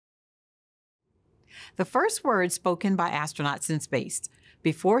The first word spoken by astronauts in space,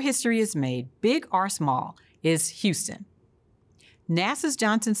 before history is made, big or small, is Houston. NASA's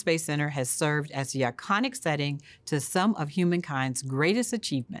Johnson Space Center has served as the iconic setting to some of humankind's greatest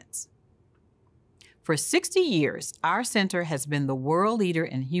achievements. For 60 years, our center has been the world leader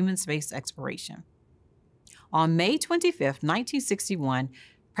in human space exploration. On May 25, 1961,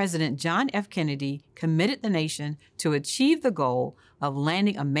 President John F. Kennedy committed the nation to achieve the goal of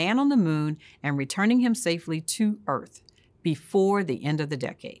landing a man on the moon and returning him safely to Earth before the end of the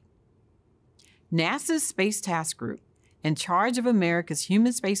decade. NASA's Space Task Group, in charge of America's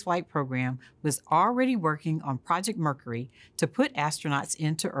human spaceflight program, was already working on Project Mercury to put astronauts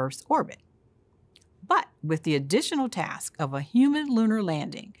into Earth's orbit. But with the additional task of a human lunar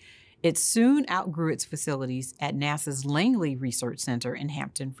landing, it soon outgrew its facilities at NASA's Langley Research Center in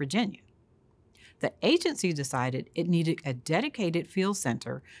Hampton, Virginia. The agency decided it needed a dedicated field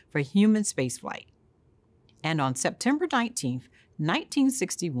center for human spaceflight. And on September 19,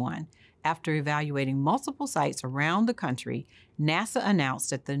 1961, after evaluating multiple sites around the country, NASA announced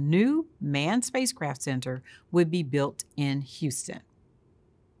that the new Manned Spacecraft Center would be built in Houston.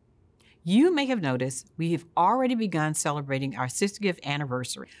 You may have noticed we have already begun celebrating our 60th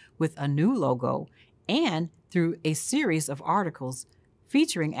anniversary with a new logo and through a series of articles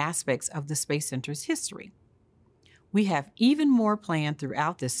featuring aspects of the Space Center's history. We have even more planned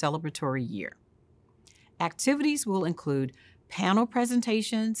throughout this celebratory year. Activities will include panel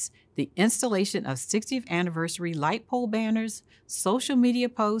presentations, the installation of 60th anniversary light pole banners, social media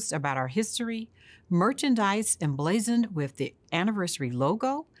posts about our history, merchandise emblazoned with the anniversary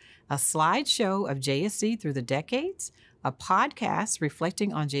logo, a slideshow of JSC through the decades, a podcast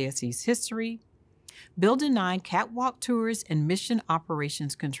reflecting on JSC's history, Building 9 catwalk tours and mission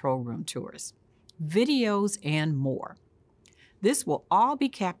operations control room tours, videos, and more. This will all be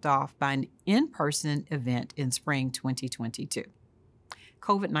capped off by an in-person event in spring 2022,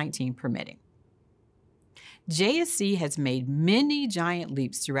 COVID-19 permitting. JSC has made many giant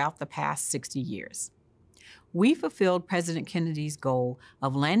leaps throughout the past 60 years. We fulfilled President Kennedy's goal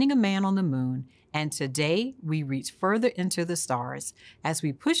of landing a man on the moon, and today we reach further into the stars as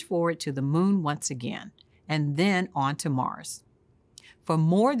we push forward to the moon once again, and then on to Mars. For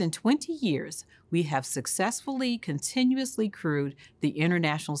more than 20 years, we have successfully, continuously crewed the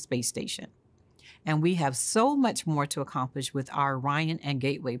International Space Station, and we have so much more to accomplish with our Orion and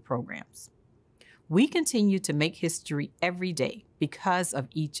Gateway programs. We continue to make history every day because of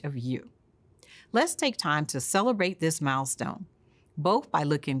each of you. Let's take time to celebrate this milestone, both by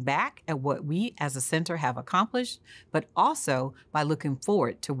looking back at what we as a center have accomplished, but also by looking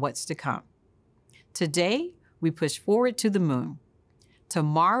forward to what's to come. Today, we push forward to the moon.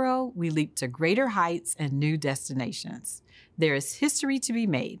 Tomorrow, we leap to greater heights and new destinations. There is history to be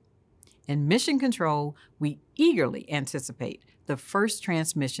made. In Mission Control, we eagerly anticipate the first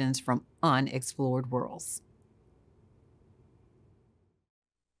transmissions from unexplored worlds.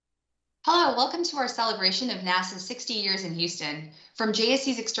 Hello, welcome to our celebration of NASA's 60 years in Houston. From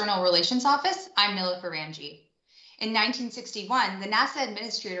JSC's External Relations Office, I'm Nilofer Ramji. In 1961, the NASA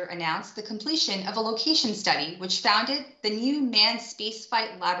administrator announced the completion of a location study which founded the new Manned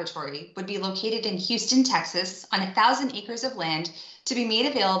Spaceflight Laboratory would be located in Houston, Texas, on 1,000 acres of land to be made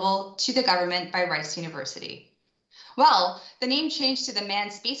available to the government by Rice University. Well, the name changed to the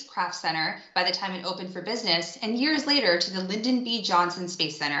Manned Spacecraft Center by the time it opened for business, and years later to the Lyndon B. Johnson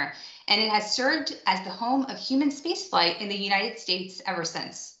Space Center, and it has served as the home of human spaceflight in the United States ever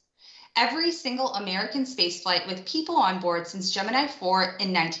since. Every single American spaceflight with people on board since Gemini 4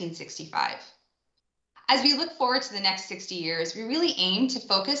 in 1965. As we look forward to the next 60 years, we really aim to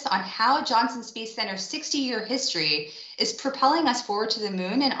focus on how Johnson Space Center's 60-year history is propelling us forward to the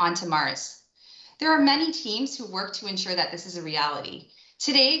moon and onto Mars. There are many teams who work to ensure that this is a reality.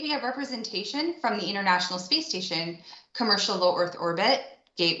 Today, we have representation from the International Space Station, Commercial Low Earth Orbit,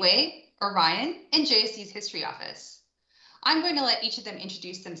 Gateway, Orion, and JSC's History Office. I'm going to let each of them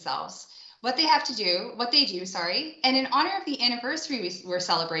introduce themselves, what they do, and in honor of the anniversary we're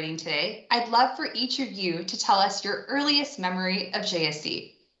celebrating today, I'd love for each of you to tell us your earliest memory of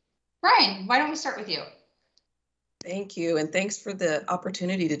JSC. Ryan, why don't we start with you? Thank you, and thanks for the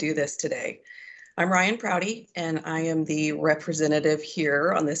opportunity to do this today. I'm Ryan Prouty, and I am the representative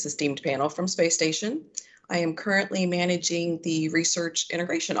here on this esteemed panel from Space Station. I am currently managing the Research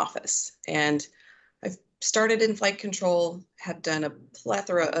Integration Office, and I've started in flight control, have done a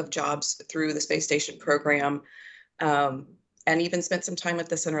plethora of jobs through the Space Station program, and even spent some time at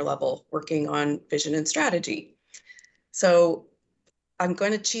the center level working on vision and strategy. So I'm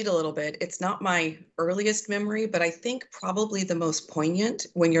going to cheat a little bit. It's not my earliest memory, but I think probably the most poignant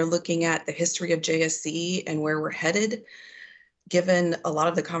when you're looking at the history of JSC and where we're headed, given a lot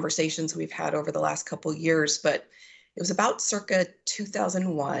of the conversations we've had over the last couple of years. But it was about circa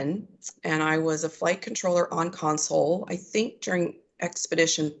 2001, and I was a flight controller on console, I think during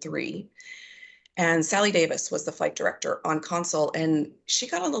Expedition 3. And Sally Davis was the flight director on console, and she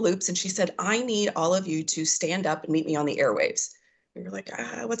got on the loops and she said, I need all of you to stand up and meet me on the airwaves. We were like,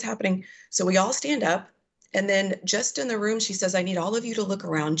 what's happening? So we all stand up, and then just in the room, she says, I need all of you to look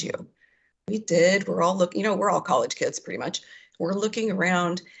around you. We did. We're all looking, we're all college kids pretty much. We're looking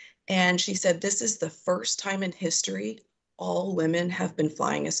around, and she said, this is the first time in history all women have been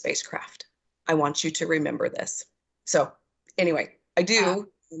flying a spacecraft. I want you to remember this. So anyway, I do.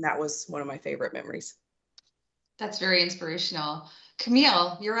 And that was one of my favorite memories. That's very inspirational.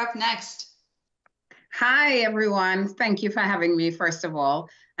 Camille, you're up next. Hi, everyone. Thank you for having me, first of all.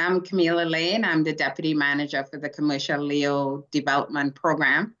 I'm Camille Lane. I'm the Deputy Manager for the Commercial LEO Development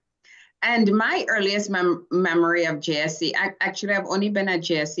Program. And my earliest memory of JSC, actually, I've only been at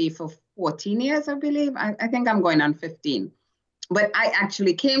JSC for 14 years, I believe. I think I'm going on 15. But I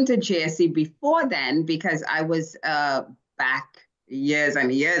actually came to JSC before then because I was back years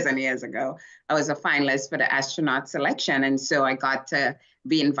and years and years ago. I was a finalist for the astronaut selection. And so I got to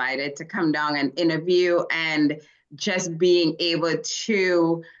be invited to come down and interview, and just being able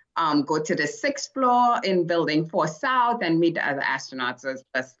to go to the 6th floor in Building 4 South and meet the other astronauts was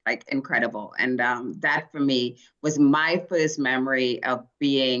just like incredible. And that for me was my first memory of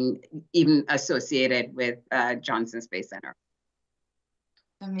being even associated with Johnson Space Center.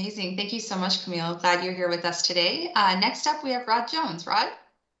 Amazing. Thank you so much, Camille. Glad you're here with us today. Next up, we have Rod Jones. Rod?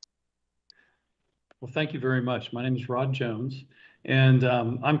 Well, thank you very much. My name is Rod Jones, and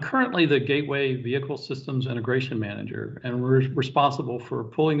I'm currently the Gateway Vehicle Systems Integration Manager, and we're responsible for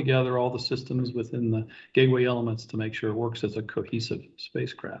pulling together all the systems within the Gateway elements to make sure it works as a cohesive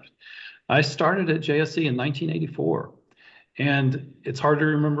spacecraft. I started at JSC in 1984, and it's hard to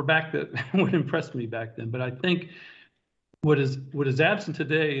remember back what impressed me back then, but I think what is absent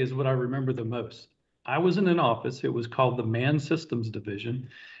today is what I remember the most. I was in an office. It was called the Manned Systems Division,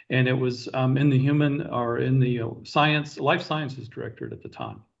 and it was in the Life Sciences Directorate at the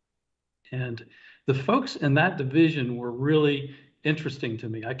time. And the folks in that division were really interesting to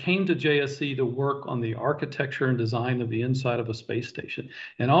me. I came to JSC to work on the architecture and design of the inside of a space station.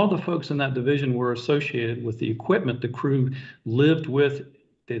 And all the folks in that division were associated with the equipment the crew lived with,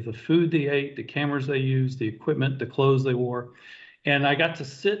 the food they ate, the cameras they used, the equipment, the clothes they wore. And I got to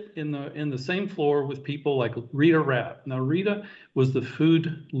sit in the same floor with people like Rita Rapp. Now, Rita was the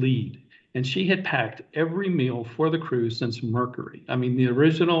food lead, and she had packed every meal for the crew since Mercury. I mean, the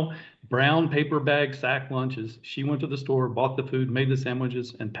original brown paper bag sack lunches. She went to the store, bought the food, made the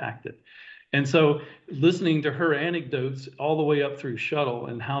sandwiches, and packed it. And so listening to her anecdotes all the way up through shuttle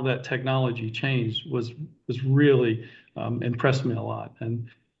and how that technology changed was really impressed me a lot. And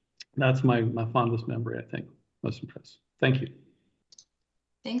that's my fondest memory, I think. Most impressed. Thank you.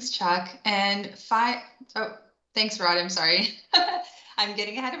 Thanks, Chuck. And thanks, Rod. I'm sorry. I'm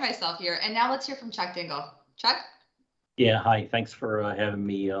getting ahead of myself here. And now let's hear from Chuck Dingle. Chuck? Yeah, hi. Thanks for having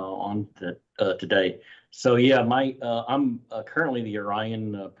me on today. So yeah, I'm currently the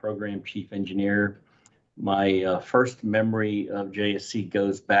Orion Program Chief Engineer. My first memory of JSC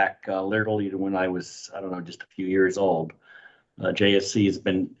goes back literally to when I was, I don't know, just a few years old. JSC it's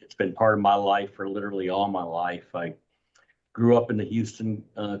been part of my life for literally all my life. I grew up in the Houston,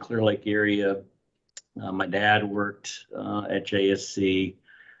 Clear Lake area. My dad worked at JSC.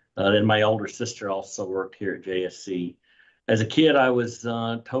 Then my older sister also worked here at JSC. As a kid, I was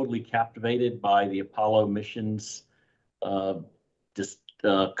totally captivated by the Apollo missions. Just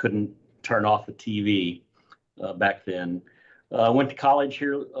couldn't turn off the TV back then. Went to college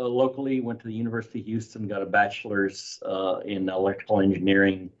here locally, went to the University of Houston, got a bachelor's in electrical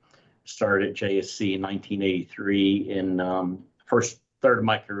engineering, started at JSC in 1983 in first third of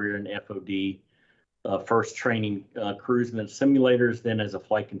my career in FOD, first training crews and simulators, then as a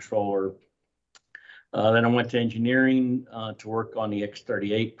flight controller. Then I went to engineering to work on the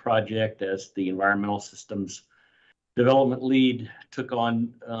X-38 project as the environmental systems development lead, took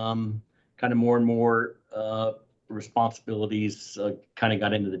on kind of more and more responsibilities, kind of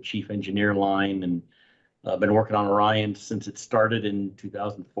got into the chief engineer line, and been working on Orion since it started in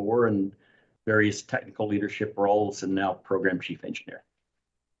 2004 and various technical leadership roles, and now program chief engineer.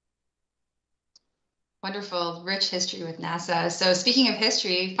 Wonderful, rich history with NASA. So speaking of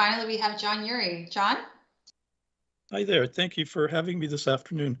history, finally we have John Urey. John? Hi there, thank you for having me this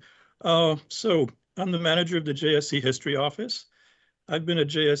afternoon. So I'm the manager of the JSC History Office. I've been at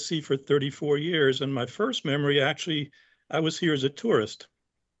JSC for 34 years, and my first memory, actually, I was here as a tourist.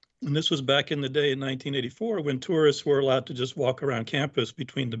 And this was back in the day in 1984 when tourists were allowed to just walk around campus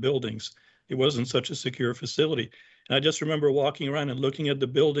between the buildings. It wasn't such a secure facility. And I just remember walking around and looking at the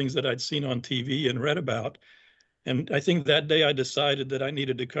buildings that I'd seen on TV and read about. And I think that day I decided that I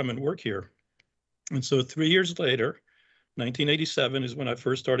needed to come and work here. And so 3 years later, 1987 is when I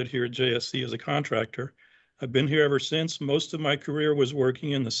first started here at JSC as a contractor. I've been here ever since. Most of my career was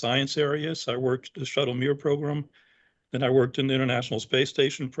working in the science areas. I worked the Shuttle Mir program. Then I worked in the International Space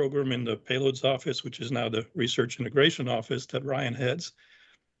Station program in the Payloads Office, which is now the Research Integration Office that Ryan heads.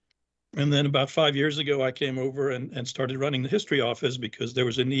 And then about 5 years ago, I came over and started running the History Office because there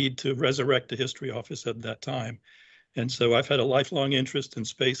was a need to resurrect the History Office at that time. And so I've had a lifelong interest in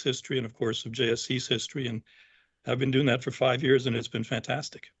space history and, of course, of JSC's history. And I've been doing that for 5 years, and it's been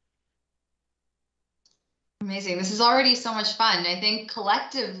fantastic. Amazing. This is already so much fun. I think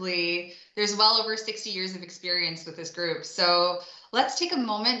collectively, there's well over 60 years of experience with this group. So let's take a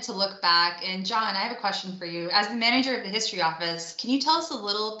moment to look back. And John, I have a question for you. As the manager of the History Office, can you tell us a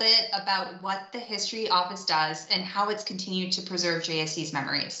little bit about what the History Office does and how it's continued to preserve JSC's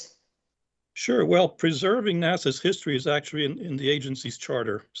memories? Sure. Well, preserving NASA's history is actually in the agency's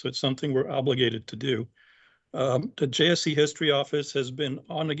charter. So it's something we're obligated to do. The JSC History Office has been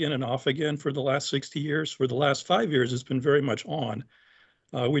on again and off again for the last 60 years. For the last 5 years, it's been very much on.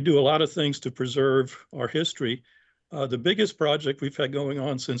 We do a lot of things to preserve our history. The biggest project we've had going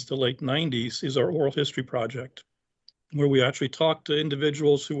on since the late 90s is our oral history project, where we actually talk to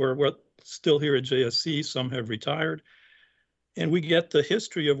individuals who are still here at JSC. Some have retired. And we get the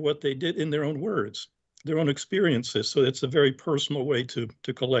history of what they did in their own words, their own experiences. So it's a very personal way to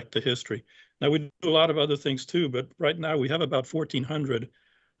collect the history. Now, we do a lot of other things too, but right now we have about 1,400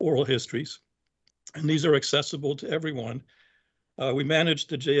 oral histories, and these are accessible to everyone. We manage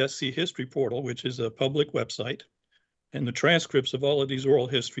the JSC History Portal, which is a public website, and the transcripts of all of these oral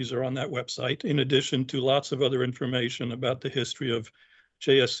histories are on that website, in addition to lots of other information about the history of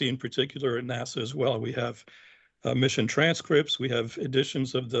JSC in particular and NASA as well. We have mission transcripts. We have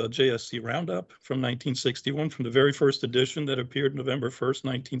editions of the JSC Roundup from 1961, from the very first edition that appeared November 1st,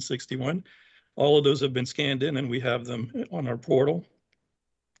 1961. All of those have been scanned in, and we have them on our portal.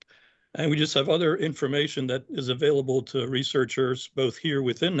 And we just have other information that is available to researchers, both here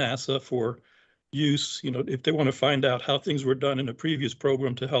within NASA for use, if they want to find out how things were done in a previous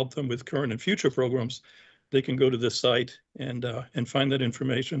program to help them with current and future programs, they can go to this site and find that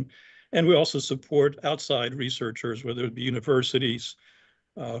information. And we also support outside researchers, whether it be universities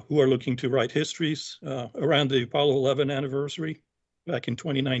who are looking to write histories. Around the Apollo 11 anniversary back in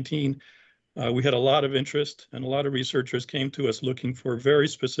 2019, we had a lot of interest, and a lot of researchers came to us looking for very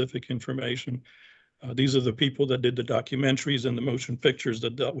specific information. These are the people that did the documentaries and the motion pictures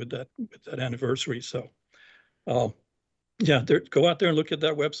that dealt with that anniversary. So yeah, go out there and look at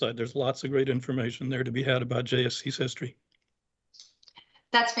that website. There's lots of great information there to be had about JSC's history.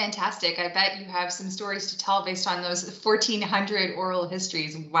 That's fantastic. I bet you have some stories to tell based on those 1,400 oral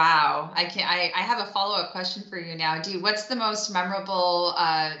histories. Wow. I have a follow-up question for you now. What's the most memorable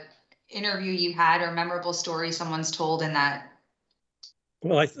interview you had or memorable story someone's told in that?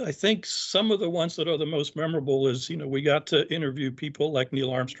 Well, I think some of the ones that are the most memorable is, we got to interview people like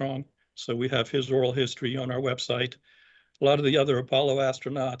Neil Armstrong. So we have his oral history on our website. A lot of the other Apollo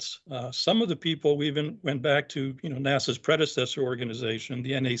astronauts. Some of the people we even went back to, NASA's predecessor organization,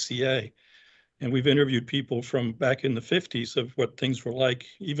 the NACA. And we've interviewed people from back in the 50s of what things were like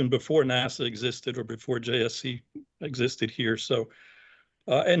even before NASA existed or before JSC existed here. So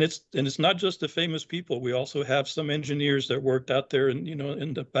and it's not just the famous people. We also have some engineers that worked out there and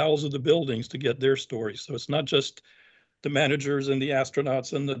in the bowels of the buildings to get their stories. So it's not just the managers and the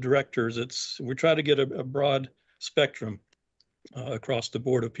astronauts and the directors. We try to get a broad spectrum across the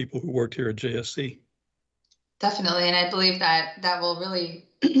board of people who worked here at JSC. Definitely, and I believe that will really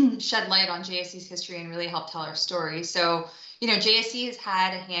shed light on JSC's history and really help tell our story. So, JSC has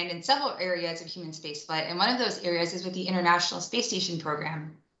had a hand in several areas of human spaceflight, and one of those areas is with the International Space Station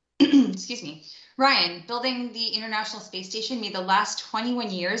program. Excuse me. Ryan, building the International Space Station made the last 21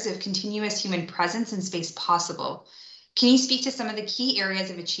 years of continuous human presence in space possible. Can you speak to some of the key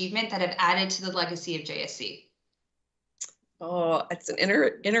areas of achievement that have added to the legacy of JSC? Oh, it's an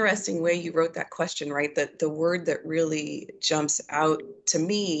interesting way you wrote that question, right? That the word that really jumps out to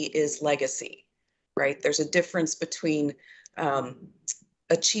me is legacy, right? There's a difference between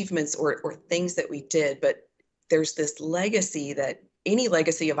achievements or things that we did, but there's this legacy that any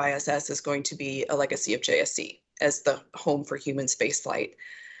legacy of ISS is going to be a legacy of JSC as the home for human spaceflight.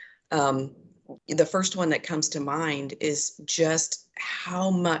 the first one that comes to mind is just how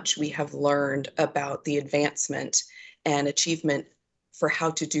much we have learned about the advancement and achievement for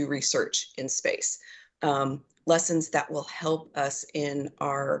how to do research in space. Lessons that will help us in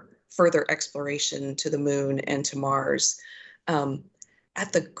our further exploration to the moon and to Mars.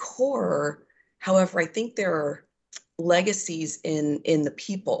 At the core, however, I think there are legacies in the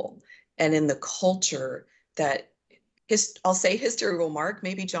people and in the culture that I'll say history will mark,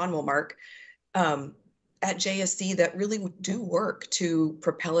 maybe John will mark, at JSC that really do work to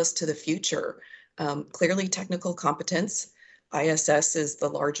propel us to the future. Clearly, technical competence. ISS is the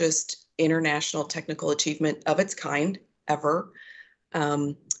largest international technical achievement of its kind ever.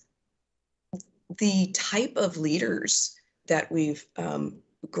 The type of leaders that we've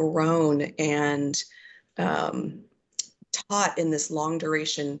grown and taught in this long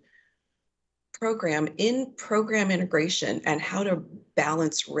duration program in program integration and how to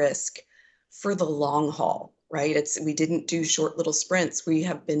balance risk for the long haul, right? We didn't do short little sprints. We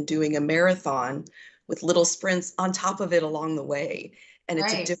have been doing a marathon with little sprints on top of it along the way. And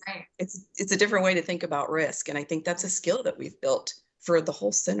it's a different way to think about risk. And I think that's a skill that we've built for the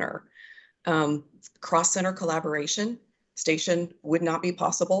whole center. Cross-center collaboration station would not be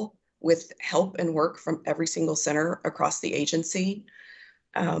possible with help and work from every single center across the agency.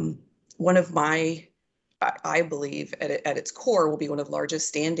 One of my, I believe at its core will be one of the largest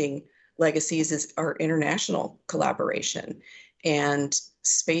standing legacies is our international collaboration and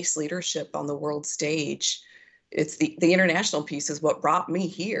space leadership on the world stage. It's the international piece is what brought me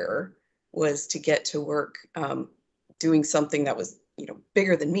here, was to get to work doing something that was,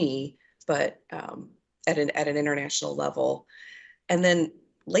 bigger than me, but at an international level. And then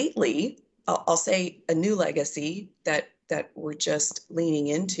lately, I'll say a new legacy that we're just leaning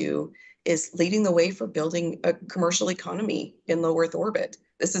into is leading the way for building a commercial economy in low Earth orbit.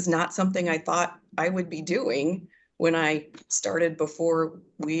 This is not something I thought I would be doing when I started before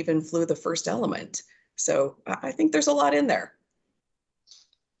we even flew the first Element. So I think there's a lot in there.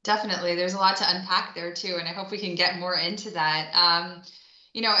 Definitely. There's a lot to unpack there too. And I hope we can get more into that.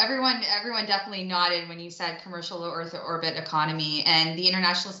 Everyone definitely nodded when you said commercial low Earth orbit economy, and the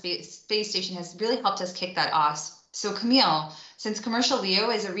International Space Station has really helped us kick that off. So Camille, since Commercial LEO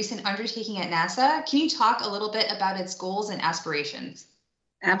is a recent undertaking at NASA, can you talk a little bit about its goals and aspirations?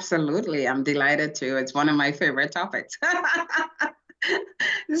 Absolutely. I'm delighted to. It's one of my favorite topics.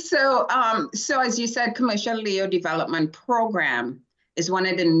 So as you said, Commercial LEO Development Program is one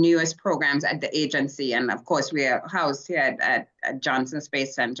of the newest programs at the agency. And of course, we are housed here at Johnson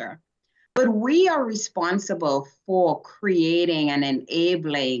Space Center. But we are responsible for creating and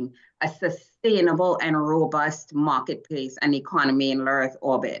enabling a sustainable and robust marketplace and economy in low Earth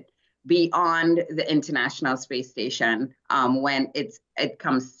orbit beyond the International Space Station when it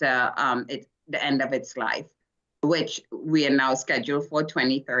comes to the end of its life, which we are now scheduled for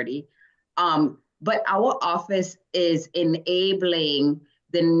 2030. But our office is enabling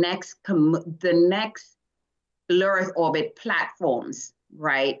the next low Earth orbit platforms,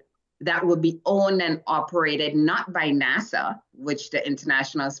 right? That will be owned and operated not by NASA, which the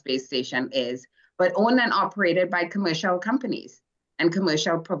International Space Station is, but owned and operated by commercial companies and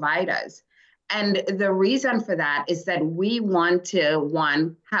commercial providers. And the reason for that is that we want to,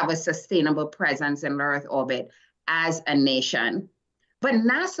 one, have a sustainable presence in low Earth orbit as a nation. But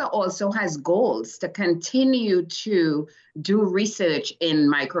NASA also has goals to continue to do research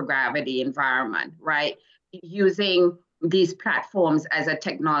in microgravity environment, right? Using these platforms as a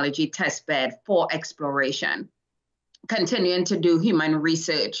technology testbed for exploration, continuing to do human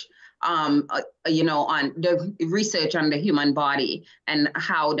research, on the research on the human body and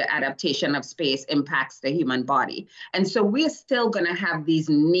how the adaptation of space impacts the human body. And so we're still going to have these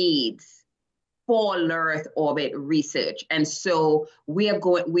needs for low Earth orbit research. And so we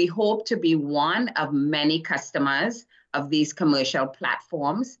hope to be one of many customers of these commercial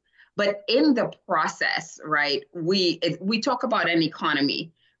platforms. But in the process, right, we talk about an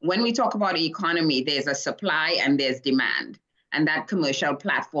economy. When we talk about economy, there's a supply and there's demand. And that commercial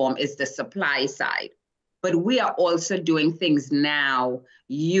platform is the supply side. But we are also doing things now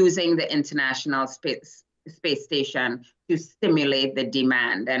using the International Space Station to stimulate the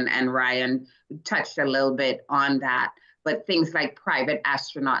demand. And Ryan touched a little bit on that. But things like private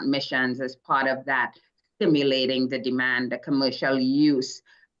astronaut missions as part of that, stimulating the demand, the commercial use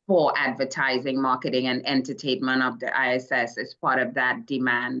for advertising, marketing, and entertainment of the ISS is part of that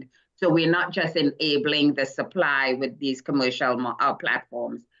demand. So we're not just enabling the supply with these commercial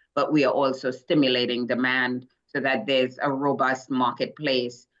platforms, but we are also stimulating demand so that there's a robust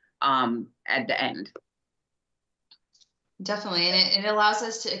marketplace at the end. Definitely, and it allows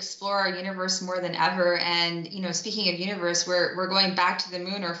us to explore our universe more than ever. And speaking of universe, we're going back to the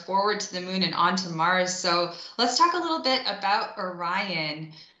moon, or forward to the moon and on to Mars. So let's talk a little bit about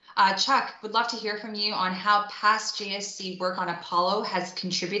Orion. Chuck, would love to hear from you on how past JSC work on Apollo has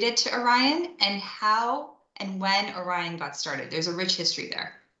contributed to Orion, and how and when Orion got started. There's a rich history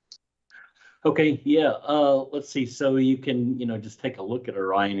there. Okay, yeah. Let's see. So you can, just take a look at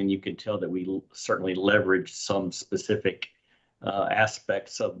Orion, and you can tell that we certainly leveraged some specific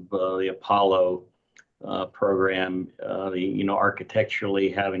aspects of the Apollo program. Architecturally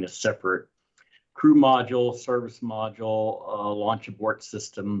having a separate crew module, service module, launch abort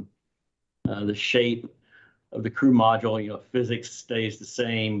system. The shape of the crew module, physics stays the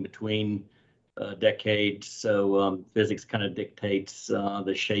same between decades. So physics kind of dictates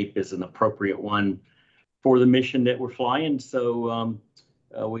the shape is an appropriate one for the mission that we're flying. So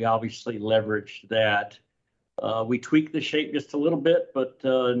we obviously leveraged that. We tweaked the shape just a little bit, but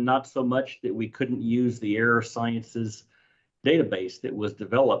not so much that we couldn't use the Air Sciences database that was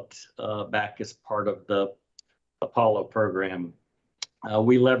developed back as part of the Apollo program.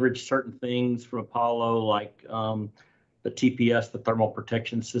 We leveraged certain things from Apollo, like the TPS, the thermal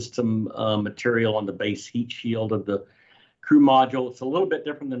protection system material on the base heat shield of the crew module. It's a little bit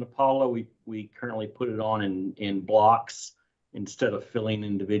different than Apollo. We currently put it on in blocks instead of filling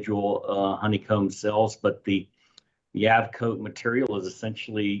individual honeycomb cells, but the Avcoat material is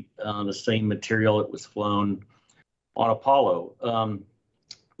essentially the same material that was flown on Apollo.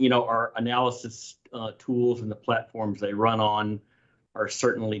 Our analysis tools and the platforms they run on are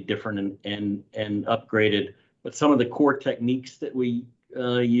certainly different and upgraded. But some of the core techniques that we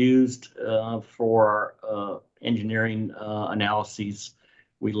used for our engineering analyses,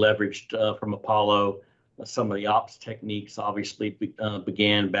 we leveraged from Apollo. Some of the ops techniques obviously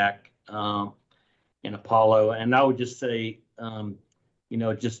began back in Apollo. And I would just say,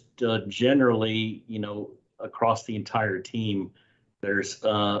 generally, across the entire team, there's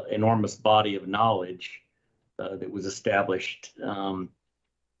enormous body of knowledge that was established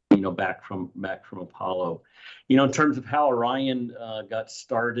back from Apollo. In terms of how Orion got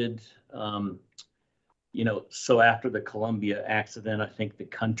started, so after the Columbia accident, I think the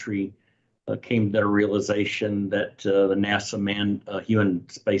country came to the realization that the NASA manned human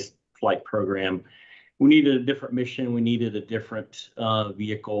space flight program, we needed a different mission. We needed a different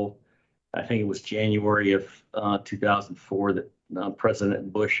vehicle. I think it was January of 2004 that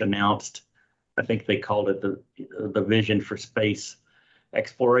President Bush announced. I think they called it the Vision for Space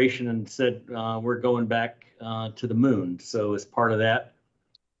Exploration, and said we're going back to the moon. So as part of that,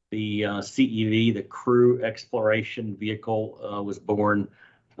 the CEV, the Crew Exploration Vehicle, was born.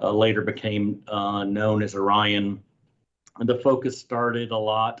 Later became known as Orion. And the focus started a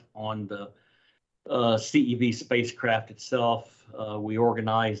lot on the CEV spacecraft itself. We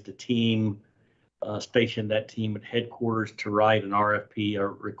organized a team, stationed that team at headquarters to write an RFP, a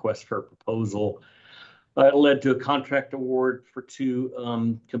request for a proposal. It led to a contract award for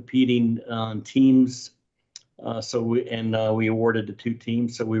two competing teams. We awarded the two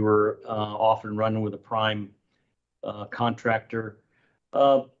teams. So we were off and running with a prime contractor.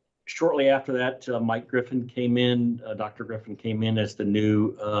 Shortly after that, Mike Griffin came in. Dr. Griffin came in as the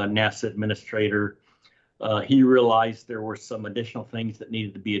new NASA administrator. He realized there were some additional things that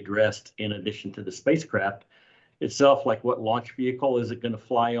needed to be addressed in addition to the spacecraft itself, like what launch vehicle is it going to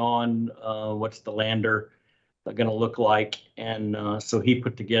fly on? What's the lander going to look like? And so he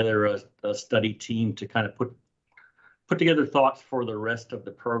put together a study team to kind of put together thoughts for the rest of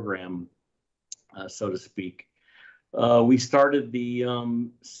the program, so to speak. We started the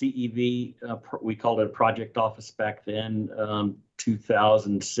CEV, we called it a project office back then,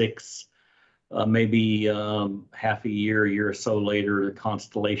 2006. Maybe half a year or so later, the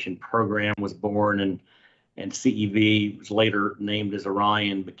Constellation program was born, and CEV was later named as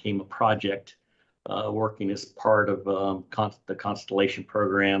Orion, became a project working as part of the Constellation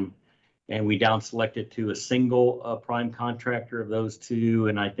program. And we down selected to a single prime contractor of those two,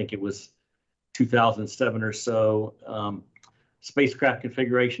 and I think it was 2007 or so. Spacecraft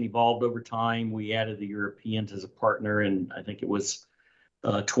configuration evolved over time. We added the Europeans as a partner, and I think it was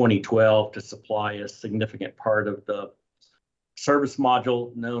 2012 to supply a significant part of the service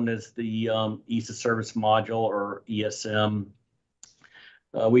module known as the ESA service module, or ESM.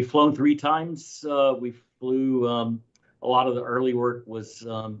 We've flown 3 times. We flew, a lot of the early work was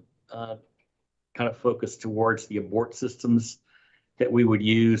kind of focused towards the abort systems that we would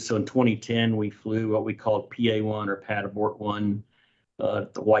use. So in 2010, we flew what we called PA1 or Pad Abort 1, the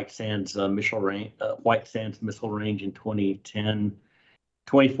White Sands Missile Range in 2010.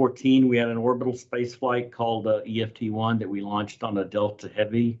 2014, we had an orbital space flight called EFT-1 that we launched on a Delta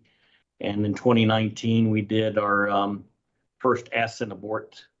Heavy. And in 2019, we did our first ascent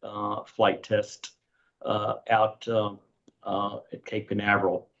abort flight test out at Cape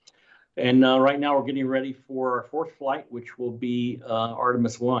Canaveral. And right now we're getting ready for our fourth flight, which will be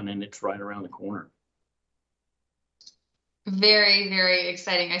Artemis 1, and it's right around the corner. Very, very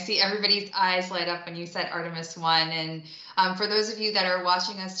exciting. I see everybody's eyes light up when you said Artemis 1. And for those of you that are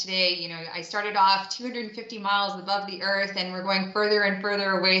watching us today, you know, I started off 250 miles above the Earth, and we're going further and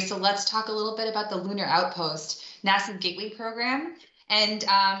further away. So let's talk a little bit about the Lunar Outpost, NASA's Gateway program. And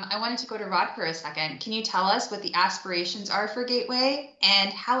I wanted to go to Rod for a second. Can you tell us what the aspirations are for Gateway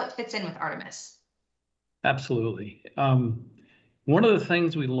and how it fits in with Artemis? Absolutely. One of the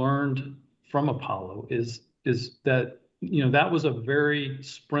things we learned from Apollo is that, you know, that was a very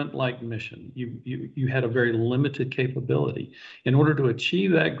sprint-like mission. You had a very limited capability. In order to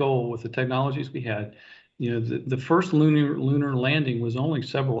achieve that goal with the technologies we had, you know, the first lunar landing was only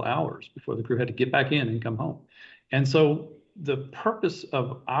several hours before the crew had to get back in and come home. And so the purpose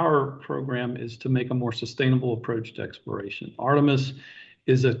of our program is to make a more sustainable approach to exploration. Artemis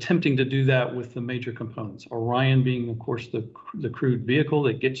is attempting to do that with the major components. Orion being, of course, the crewed vehicle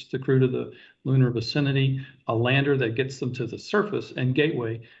that gets the crew to the lunar vicinity, a lander that gets them to the surface, and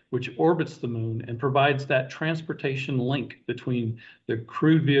Gateway, which orbits the moon and provides that transportation link between the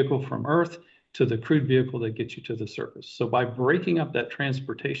crewed vehicle from Earth to the crewed vehicle that gets you to the surface. So by breaking up that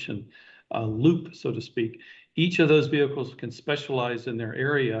transportation loop, so to speak, each of those vehicles can specialize in their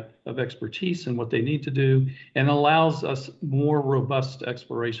area of expertise and what they need to do, and allows us more robust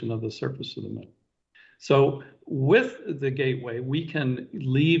exploration of the surface of the moon. So with the Gateway, we can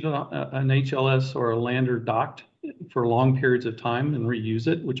leave an HLS or a lander docked for long periods of time and reuse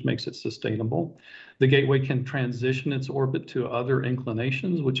it, which makes it sustainable. The Gateway can transition its orbit to other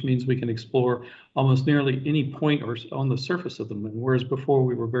inclinations, which means we can explore almost nearly any point or on the surface of the moon, whereas before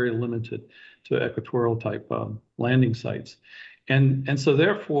we were very limited to equatorial type landing sites. And so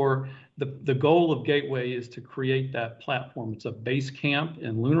therefore, the goal of Gateway is to create that platform. It's a base camp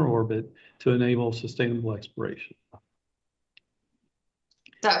in lunar orbit to enable sustainable exploration.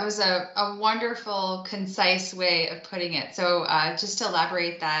 That was a wonderful, concise way of putting it. So just to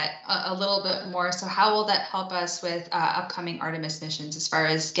elaborate that a little bit more, so how will that help us with upcoming Artemis missions as far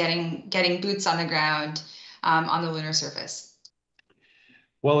as getting boots on the ground on the lunar surface?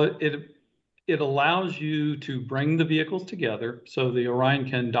 Well, it allows you to bring the vehicles together so the Orion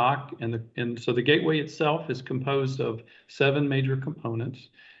can dock, and so the Gateway itself is composed of 7 major components.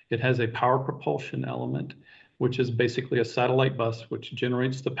 It has a power propulsion element, which is basically a satellite bus which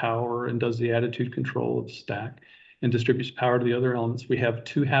generates the power and does the attitude control of the stack and distributes power to the other elements. We have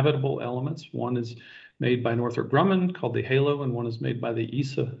 2 habitable elements. One is made by Northrop Grumman called the HALO, and one is made by the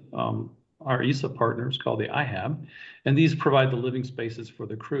ESA, our ESA partners called the IHAB. And these provide the living spaces for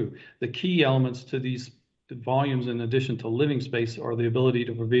the crew. The key elements to these volumes, in addition to living space, are the ability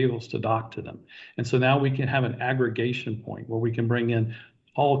for vehicles to dock to them. And so now we can have an aggregation point where we can bring in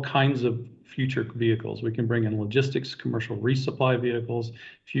all kinds of future vehicles. We can bring in logistics, commercial resupply vehicles,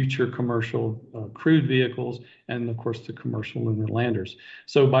 future commercial crewed vehicles, and of course the commercial lunar landers.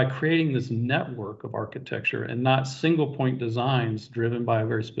 So by creating this network of architecture and not single point designs driven by a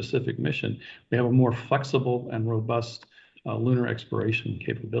very specific mission, we have a more flexible and robust lunar exploration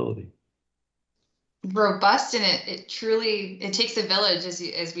capability. Robust, and it truly takes a village,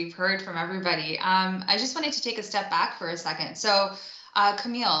 as we've heard from everybody. I just wanted to take a step back for a second. So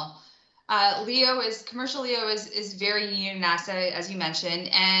Camille, commercial LEO is very new to NASA, as you mentioned.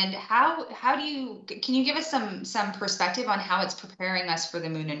 And can you give us some perspective on how it's preparing us for the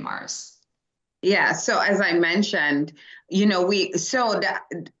moon and Mars? Yeah, so as I mentioned, you know,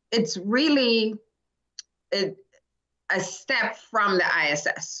 it's really a step from the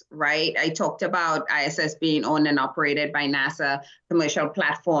ISS, right? I talked about ISS being owned and operated by NASA, commercial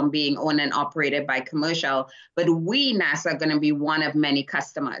platform being owned and operated by commercial, but we, NASA, are going to be one of many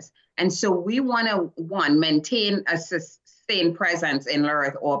customers. And so we want to, maintain a sustained presence in low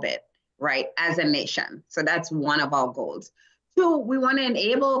Earth orbit, right, as a nation. So that's one of our goals. 2, we want to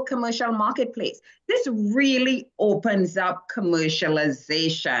enable commercial marketplace. This really opens up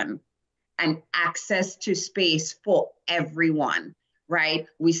commercialization and access to space for everyone, right?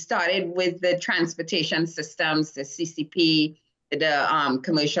 We started with the transportation systems, the CCP, the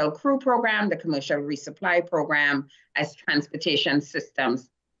commercial crew program, the commercial resupply program as transportation systems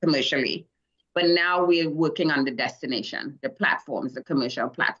commercially. But now we're working on the destination, the platforms, the commercial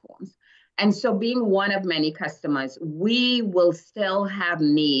platforms. And so being one of many customers, we will still have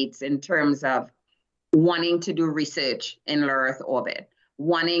needs in terms of wanting to do research in low Earth orbit,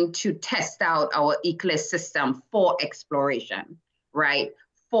 wanting to test out our ECLIS system for exploration, right?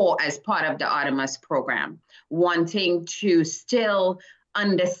 As part of the Artemis program, wanting to still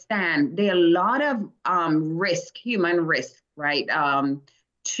understand there are a lot of human risk, right?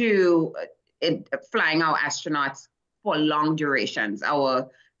 To flying our astronauts for long durations, our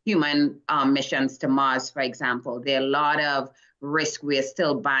human missions to Mars, for example. There are a lot of risk we're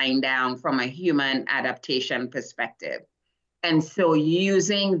still buying down from a human adaptation perspective. And so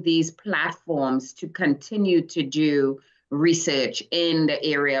using these platforms to continue to do research in the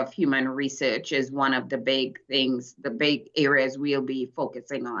area of human research is one of the big things, the big areas we'll be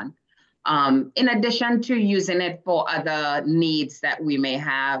focusing on. In addition to using it for other needs that we may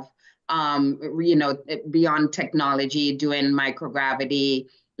have, beyond technology, doing microgravity,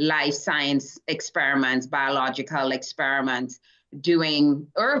 life science experiments, biological experiments, doing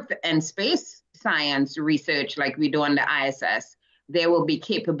Earth and space science research like we do on the ISS. There will be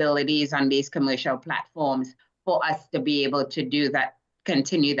capabilities on these commercial platforms for us to be able to do that,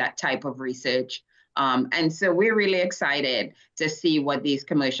 continue that type of research. And so we're really excited to see what these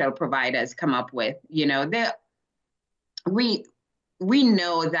commercial providers come up with. We know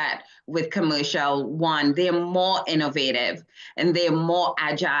that with commercial, they're more innovative and they're more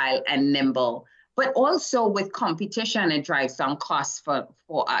agile and nimble, but also with competition, it drives down costs for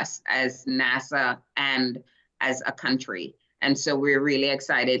us as NASA and as a country. And so we're really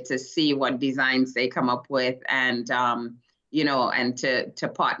excited to see what designs they come up with and, and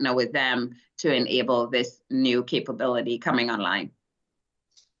to partner with them to enable this new capability coming online.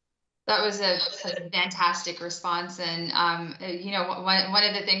 That was a fantastic response, and one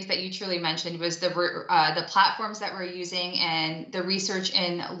of the things that you truly mentioned was the platforms that we're using and the research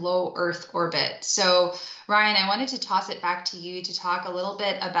in low Earth orbit. So, Ryan, I wanted to toss it back to you to talk a little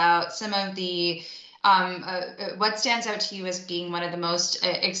bit about some of the what stands out to you as being one of the most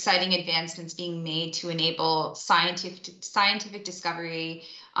exciting advancements being made to enable scientific discovery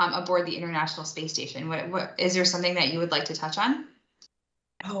aboard the International Space Station. What is there something that you would like to touch on?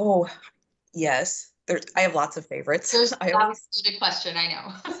 Oh, yes. I have lots of favorites. That was a good question, I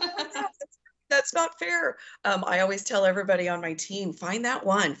know. That's not fair. I always tell everybody on my team, find that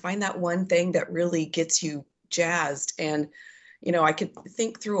one thing that really gets you jazzed. And, I could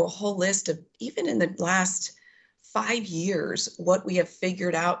think through a whole list of, even in the last 5 years, what we have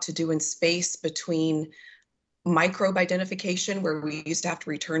figured out to do in space between microbe identification, where we used to have to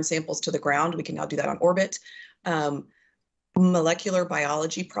return samples to the ground. We can now do that on orbit. Molecular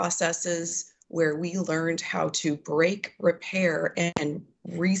biology processes where we learned how to break, repair, and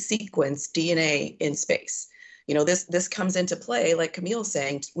resequence DNA in space. This comes into play, like Camille's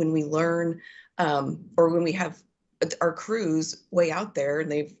saying, when we learn or when we have our crews way out there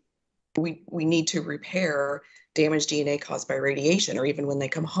and we need to repair damaged DNA caused by radiation, or even when they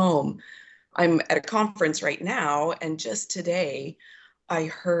come home. I'm at a conference right now, and just today I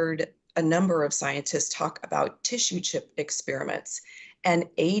heard a number of scientists talk about tissue chip experiments and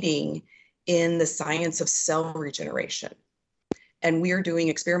aiding in the science of cell regeneration. And we are doing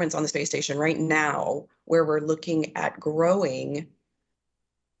experiments on the space station right now where we're looking at growing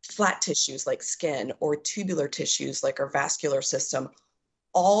flat tissues like skin or tubular tissues like our vascular system,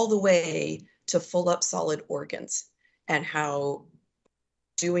 all the way to full up solid organs, and how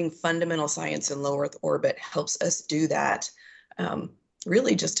doing fundamental science in low Earth orbit helps us do that.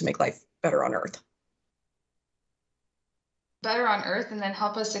 Really just to make life better on Earth. Better on Earth, and then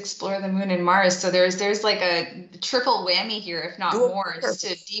help us explore the moon and Mars. So there's like a triple whammy here, if not more, just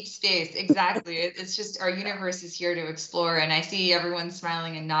to deep space. Exactly. It's just our universe is here to explore, and I see everyone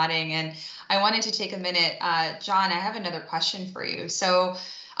smiling and nodding. And I wanted to take a minute, John. I have another question for you. So,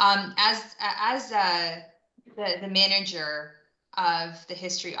 as the manager of the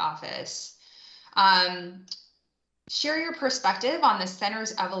History Office, share your perspective on the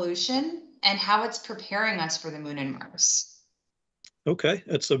center's evolution and how it's preparing us for the moon and Mars. Okay,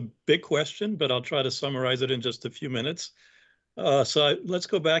 it's a big question, but I'll try to summarize it in just a few minutes. Let's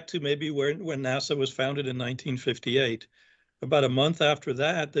go back to maybe when NASA was founded in 1958. About a month after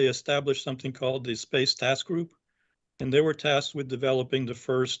that, they established something called the Space Task Group, and they were tasked with developing the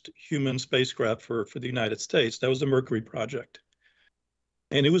first human spacecraft for the United States. That was the Mercury project.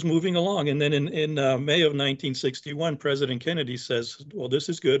 And it was moving along. And then in May of 1961, President Kennedy says, well, this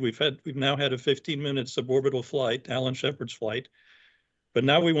is good. We've now had a 15-minute suborbital flight, Alan Shepard's flight, but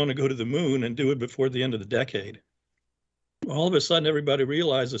now we want to go to the moon and do it before the end of the decade. All of a sudden, everybody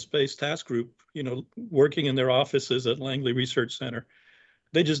realized the Space Task Group, working in their offices at Langley Research Center,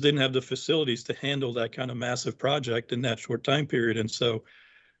 they just didn't have the facilities to handle that kind of massive project in that short time period. And so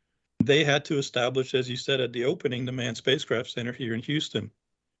They had to establish, as you said at the opening, the Manned Spacecraft Center here in Houston.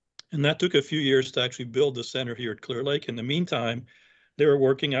 And that took a few years to actually build the center here at Clear Lake. In the meantime, they were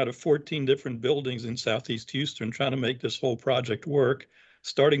working out of 14 different buildings in Southeast Houston, trying to make this whole project work,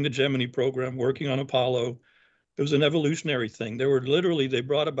 starting the Gemini program, working on Apollo. It was an evolutionary thing. They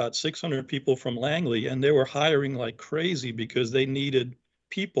brought about 600 people from Langley, and they were hiring like crazy because they needed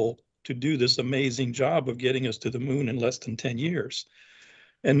people to do this amazing job of getting us to the moon in less than 10 years.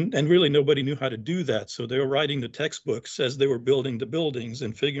 And really nobody knew how to do that. So they were writing the textbooks as they were building the buildings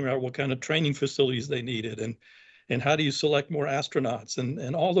and figuring out what kind of training facilities they needed and how do you select more astronauts,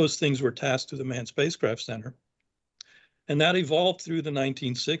 and all those things were tasked to the Manned Spacecraft Center. And that evolved through the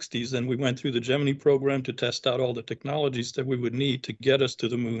 1960s, and we went through the Gemini program to test out all the technologies that we would need to get us to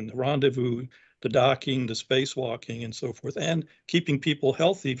the moon, the rendezvous, the docking, the spacewalking, and so forth, and keeping people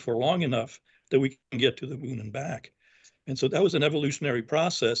healthy for long enough that we can get to the moon and back. And so that was an evolutionary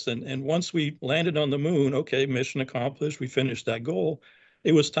process. And once we landed on the moon, okay, mission accomplished, we finished that goal.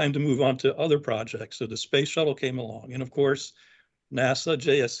 It was time to move on to other projects. So the space shuttle came along. And of course, NASA,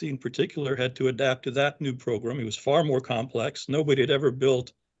 JSC in particular, had to adapt to that new program. It was far more complex. Nobody had ever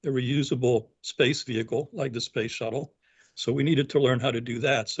built a reusable space vehicle like the space shuttle. So we needed to learn how to do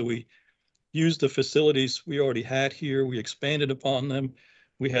that. So we used the facilities we already had here. We expanded upon them.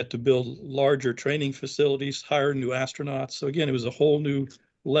 We had to build larger training facilities, hire new astronauts. So again, it was a whole new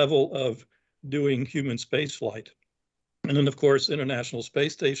level of doing human spaceflight. And then, of course, International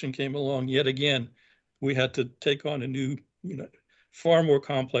Space Station came along. Yet again, we had to take on a new, far more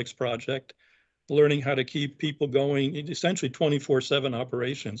complex project, learning how to keep people going, essentially 24/7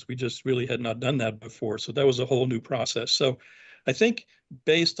 operations. We just really had not done that before. So that was a whole new process. So I think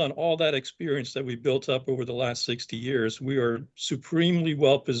based on all that experience that we built up over the last 60 years, we are supremely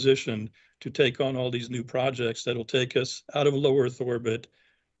well positioned to take on all these new projects that'll take us out of low Earth orbit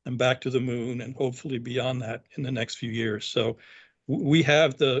and back to the moon, and hopefully beyond that in the next few years. So we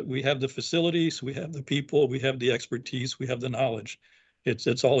have the facilities, we have the people, we have the expertise, we have the knowledge.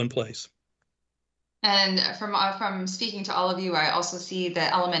 It's all in place. And from speaking to all of you, I also see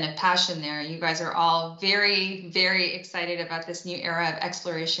the element of passion there. You guys are all very, very excited about this new era of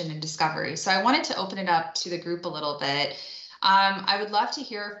exploration and discovery. So I wanted to open it up to the group a little bit. I would love to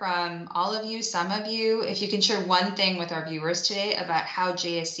hear from all of you, some of you, if you can share one thing with our viewers today about how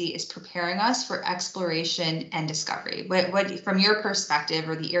JSC is preparing us for exploration and discovery. What from your perspective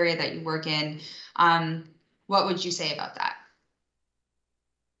or the area that you work in, what would you say about that?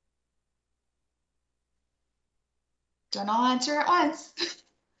 Don't all answer at once.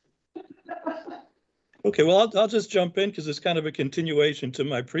 Okay, well, I'll just jump in because it's kind of a continuation to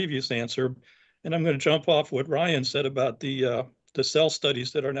my previous answer. And I'm going to jump off what Ryan said about the cell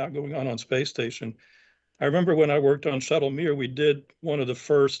studies that are now going on Space Station. I remember when I worked on Shuttle Mir, we did one of the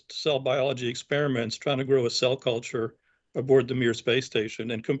first cell biology experiments trying to grow a cell culture aboard the Mir space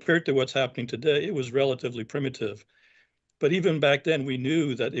station. And compared to what's happening today, it was relatively primitive. But even back then, we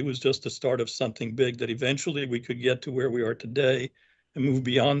knew that it was just the start of something big, that eventually we could get to where we are today and move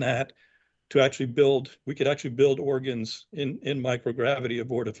beyond that to actually we could actually build organs in microgravity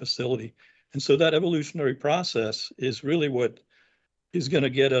aboard a facility. And so that evolutionary process is really what is going to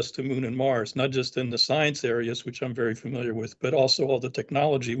get us to Moon and Mars, not just in the science areas, which I'm very familiar with, but also all the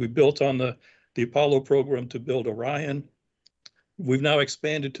technology. We built on the Apollo program to build Orion. We've now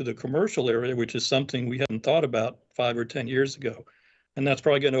expanded to the commercial area, which is something we hadn't thought about 5 or 10 years ago. And that's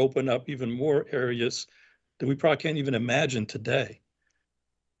probably going to open up even more areas that we probably can't even imagine today.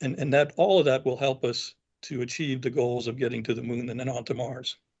 And that all of that will help us to achieve the goals of getting to the moon and then onto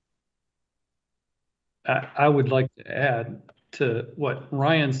Mars. I would like to add to what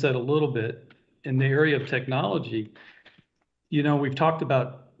Ryan said a little bit in the area of technology. We've talked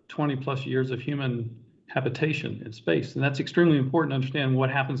about 20 plus years of human habitation in space, and that's extremely important to understand what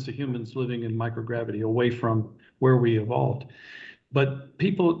happens to humans living in microgravity away from where we evolved. But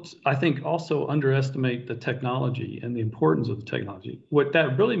people, I think, also underestimate the technology and the importance of the technology. What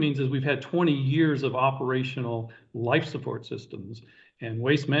that really means is we've had 20 years of operational life support systems and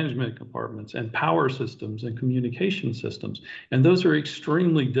waste management compartments and power systems and communication systems. And those are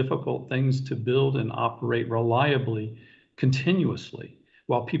extremely difficult things to build and operate reliably, continuously,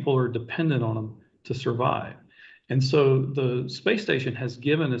 while people are dependent on them to survive. And so the space station has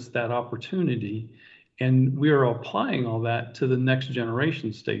given us that opportunity, and we are applying all that to the next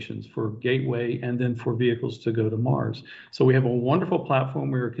generation stations for Gateway and then for vehicles to go to Mars. So we have a wonderful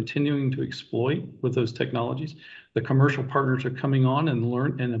platform we are continuing to exploit with those technologies. The commercial partners are coming on and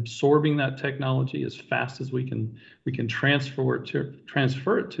learn and absorbing that technology as fast as we can transfer it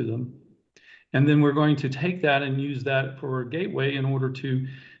to them. And then we're going to take that and use that for Gateway in order to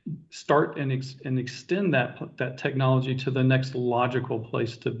start and extend that technology to the next logical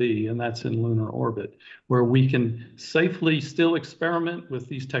place to be, and that's in lunar orbit, where we can safely still experiment with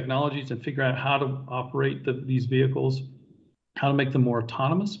these technologies and figure out how to operate these vehicles, how to make them more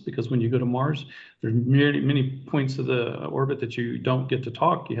autonomous, because when you go to Mars, there's many points of the orbit that you don't get to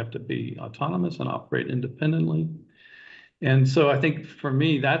talk. You have to be autonomous and operate independently. And so I think for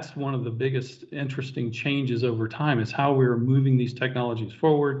me, that's one of the biggest interesting changes over time, is how we're moving these technologies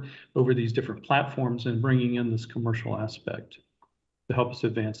forward over these different platforms and bringing in this commercial aspect to help us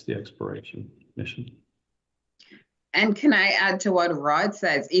advance the exploration mission. And can I add to what Rod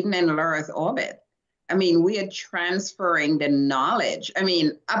says, even in low Earth orbit, I mean, we are transferring the knowledge. I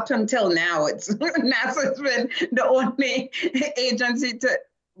mean, up until now, NASA's been the only agency to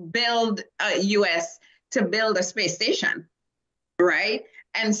build US to build a space station, right?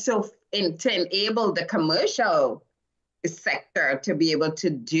 And so to enable the commercial sector to be able to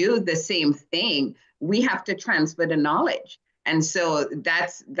do the same thing, we have to transfer the knowledge. And so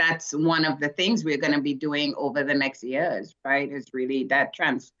that's one of the things we're going to be doing over the next years, right? Is really that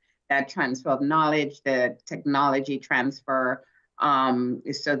transfer of knowledge, the technology transfer,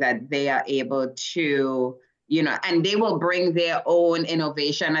 so that they are able to, and they will bring their own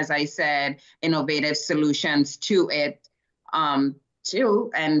innovation, as I said, innovative solutions to it,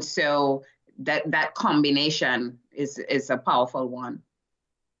 too. And so that combination is a powerful one.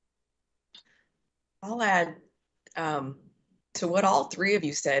 I'll add to what all three of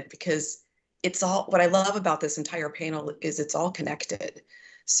you said, because it's all, what I love about this entire panel is it's all connected.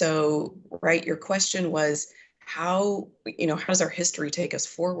 So, right, your question was how does our history take us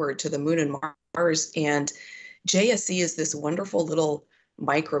forward to the moon and Mars? And JSC is this wonderful little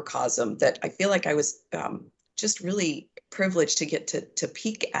microcosm that I feel like I was just really privileged to get to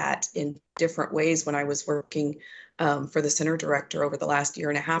peek at in different ways when I was working for the center director over the last year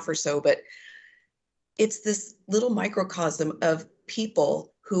and a half or so. But it's this little microcosm of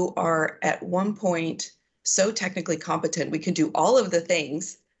people who are at one point so technically competent, we can do all of the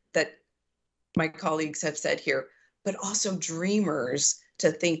things that my colleagues have said here, but also dreamers to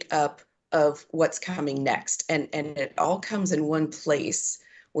think up of what's coming next. And it all comes in one place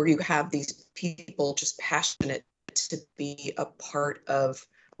where you have these people just passionate to be a part of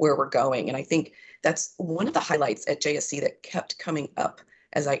where we're going. And I think that's one of the highlights at JSC that kept coming up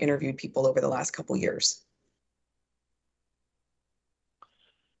as I interviewed people over the last couple of years.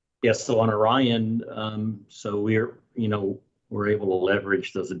 Yes, so on Orion, so we're able to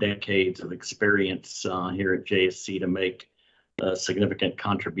leverage those decades of experience here at JSC to make significant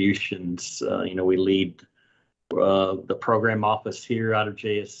contributions. We lead the program office here out of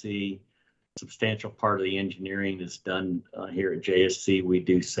JSC. Substantial part of the engineering is done here at JSC. We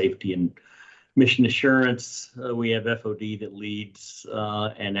do safety and mission assurance. We have FOD that leads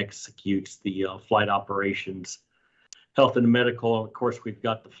and executes the flight operations, health and medical. And of course, we've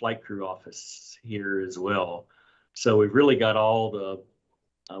got the flight crew office here as well. So we've really got all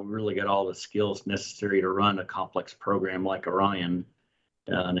the skills necessary to run a complex program like Orion,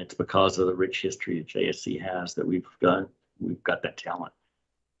 and it's because of the rich history that JSC has that we've got that talent.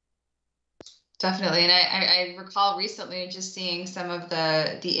 Definitely, and I recall recently just seeing some of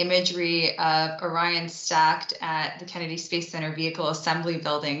the imagery of Orion stacked at the Kennedy Space Center Vehicle Assembly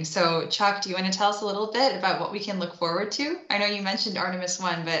Building. So Chuck, do you want to tell us a little bit about what we can look forward to? I know you mentioned Artemis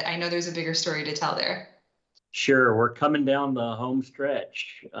 1, but I know there's a bigger story to tell there. Sure, we're coming down the home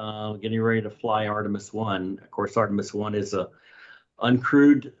stretch, getting ready to fly Artemis 1. Of course, Artemis 1 is a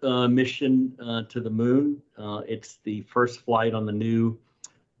uncrewed mission to the moon. It's the first flight on the new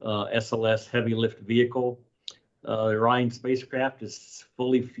SLS heavy lift vehicle. The Orion spacecraft is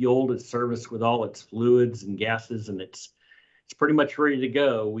fully fueled. It's serviced with all its fluids and gases, and it's pretty much ready to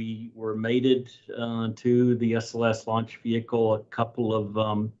go. We were mated to the SLS launch vehicle a couple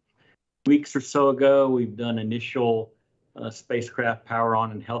of weeks or so ago. We've done initial spacecraft power on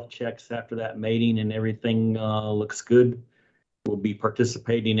and health checks after that mating, and everything looks good. We'll be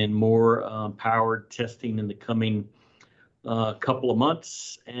participating in more powered testing in the coming couple of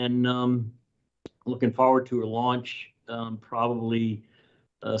months, and looking forward to a launch probably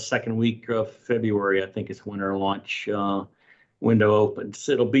second week of February, I think is when our launch window opens.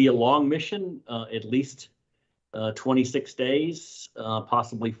 It'll be a long mission, at least 26 days,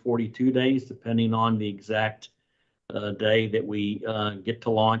 possibly 42 days, depending on the exact day that we get to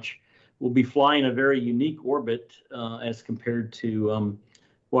launch. We'll be flying a very unique orbit as compared to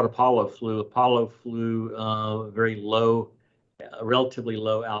what Apollo flew. Apollo flew very low, relatively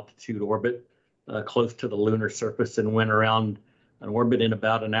low altitude orbit, close to the lunar surface, and went around an orbit in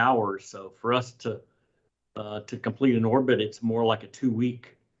about an hour or so. For us to complete an orbit, it's more like a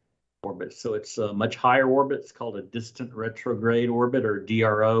 2-week orbit. So it's a much higher orbit. It's called a distant retrograde orbit, or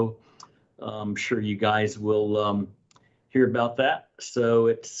DRO. I'm sure you guys will hear about that. So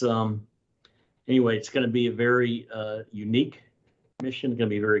it's anyway, it's going to be a very unique mission. It's going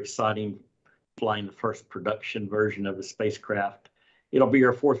to be very exciting, flying the first production version of the spacecraft. It'll be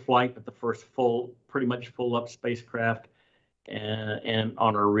our 4th flight, but the first pretty much full up spacecraft, and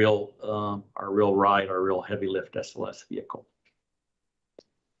on our real ride, our real heavy lift SLS vehicle.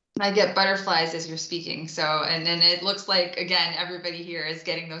 I get butterflies as you're speaking. So, and then it looks like, again, everybody here is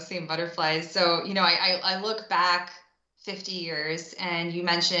getting those same butterflies. So, you know, I look back 50 years and you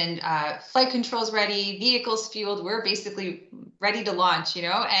mentioned flight controls ready, vehicles fueled, we're basically ready to launch, you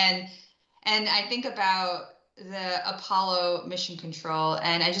know, and I think about the Apollo mission control,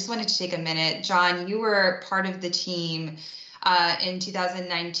 and I just wanted to take a minute. John, you were part of the team in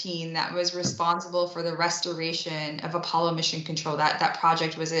 2019 that was responsible for the restoration of Apollo mission control. That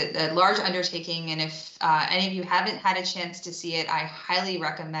project was a large undertaking, and if any of you haven't had a chance to see it, I highly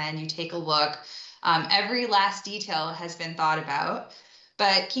recommend you take a look. Every last detail has been thought about.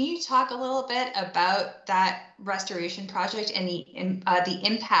 But can you talk a little bit about that restoration project and the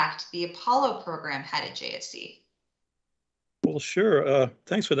impact the Apollo program had at JSC? Well, sure.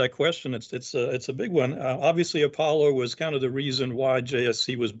 Thanks for that question. It's a big one. Obviously, Apollo was kind of the reason why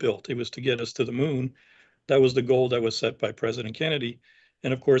JSC was built. It was to get us to the moon. That was the goal that was set by President Kennedy.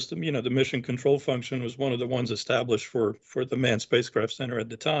 And of course, the mission control function was one of the ones established for the Manned Spacecraft Center at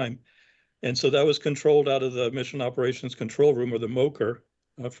the time. And so that was controlled out of the Mission Operations Control Room, or the MOCR,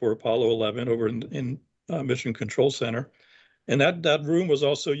 for Apollo 11 over in Mission Control Center. And that room was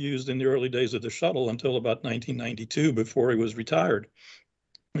also used in the early days of the shuttle until about 1992, before it was retired.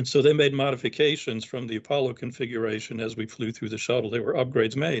 And so they made modifications from the Apollo configuration as we flew through the shuttle. There were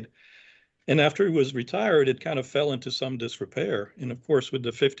upgrades made. And after it was retired, it kind of fell into some disrepair. And of course, with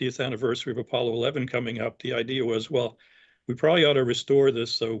the 50th anniversary of Apollo 11 coming up, the idea was, well, we probably ought to restore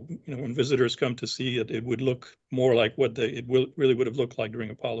this so, when visitors come to see it, it would look more like what really would have looked like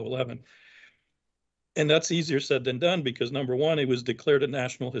during Apollo 11. And that's easier said than done, because number one, it was declared a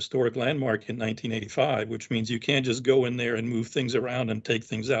National Historic Landmark in 1985, which means you can't just go in there and move things around and take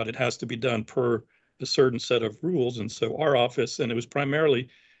things out. It has to be done per a certain set of rules. And so our office, and it was primarily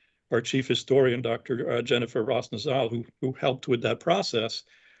our chief historian, Dr. Jennifer Ross-Nazal, who helped with that process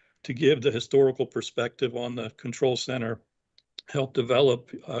to give the historical perspective on the control center, help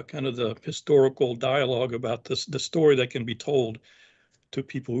develop kind of the historical dialogue about the story that can be told to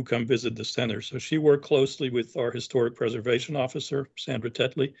people who come visit the center. So she worked closely with our historic preservation officer, Sandra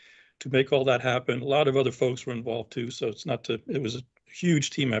Tetley, to make all that happen. A lot of other folks were involved too, so it was a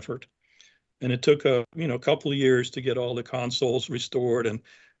huge team effort. And it took a couple of years to get all the consoles restored. And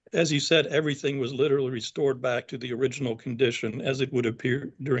as you said, everything was literally restored back to the original condition as it would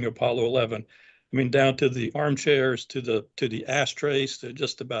appear during Apollo 11. I mean, down to the armchairs, to the ashtrays, to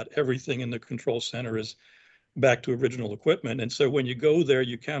just about everything in the control center is back to original equipment. And so when you go there,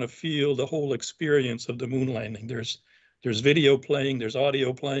 you kind of feel the whole experience of the moon landing. There's video playing, there's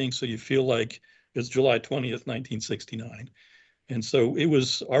audio playing, so you feel like it's July 20th, 1969. And so it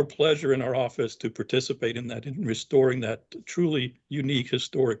was our pleasure in our office to participate in that, in restoring that truly unique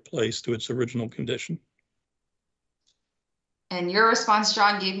historic place to its original condition. And your response,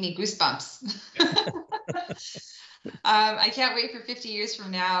 John, gave me goosebumps. I can't wait for 50 years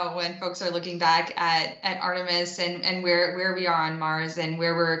from now when folks are looking back at Artemis and where we are on Mars and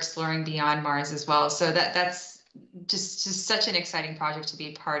where we're exploring beyond Mars as well. So that's just such an exciting project to be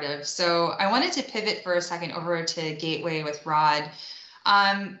a part of. So I wanted to pivot for a second over to Gateway with Rod.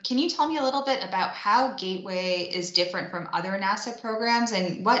 Can you tell me a little bit about how Gateway is different from other NASA programs,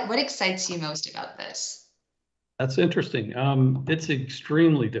 and what excites you most about this? That's interesting. It's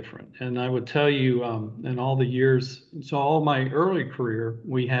extremely different. And I would tell you, in all the years, so all my early career,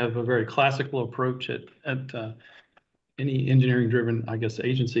 we have a very classical approach at any engineering-driven, I guess,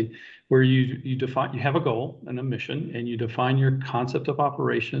 agency, where you have a goal and a mission, and you define your concept of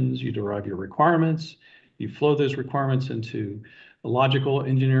operations, you derive your requirements, you flow those requirements into logical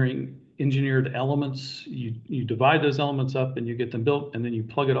engineered elements, you divide those elements up and you get them built, and then you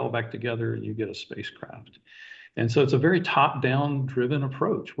plug it all back together and you get a spacecraft. And so it's a very top-down driven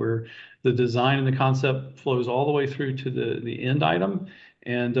approach where the design and the concept flows all the way through to the end item.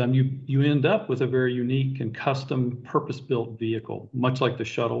 And you end up with a very unique and custom purpose-built vehicle, much like the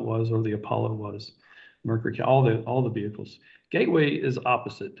shuttle was or the Apollo was, Mercury, all the vehicles. Gateway is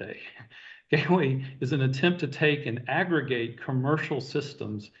opposite day. Gateway is an attempt to take and aggregate commercial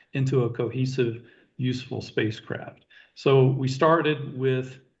systems into a cohesive, useful spacecraft. So we started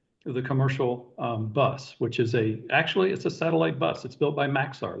with the commercial bus, which is actually it's a satellite bus. It's built by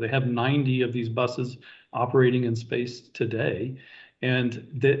Maxar. They have 90 of these buses operating in space today, and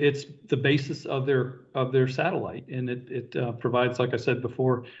it's the basis of their satellite, and it provides, like I said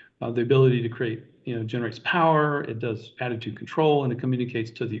before, the ability to create, generates power. It does attitude control, and it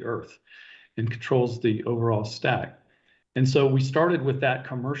communicates to the Earth and controls the overall stack. And so we started with that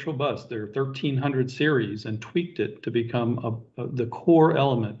commercial bus, their 1300 series, and tweaked it to become the core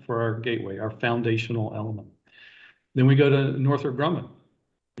element for our gateway, our foundational element. Then we go to Northrop Grumman,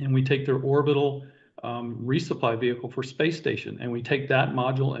 and we take their orbital resupply vehicle for space station, and we take that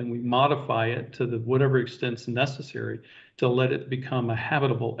module and we modify it to whatever extent's necessary to let it become a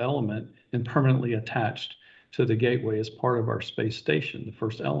habitable element and permanently attached to the gateway as part of our space station, the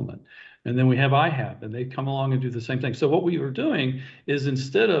first element. And then we have IHAB, and they come along and do the same thing. So what we were doing is,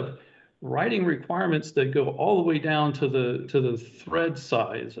 instead of writing requirements that go all the way down to the thread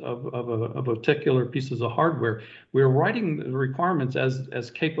size of particular pieces of hardware, we're writing the requirements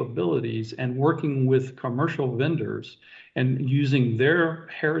as capabilities and working with commercial vendors and using their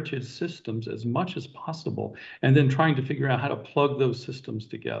heritage systems as much as possible, and then trying to figure out how to plug those systems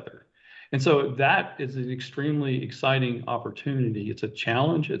together. And so that is an extremely exciting opportunity. It's a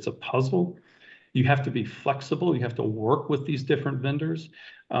challenge, it's a puzzle. You have to be flexible. You have to work with these different vendors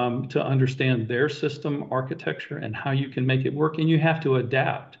to understand their system architecture and how you can make it work. And you have to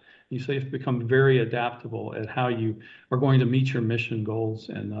adapt. So you have to become very adaptable at how you are going to meet your mission goals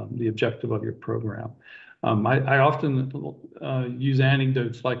and the objective of your program. I often use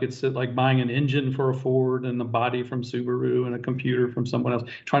anecdotes like it's like buying an engine for a Ford and the body from Subaru and a computer from someone else,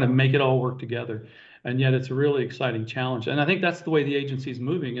 trying to make it all work together. And yet it's a really exciting challenge. And I think that's the way the agency is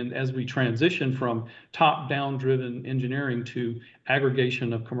moving. And as we transition from top-down driven engineering to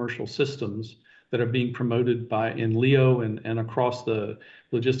aggregation of commercial systems that are being promoted in LEO and across the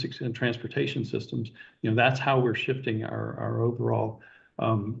logistics and transportation systems, that's how we're shifting our overall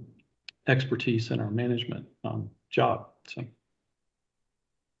expertise and our management job. So.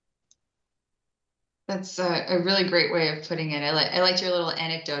 That's a really great way of putting it. I liked your little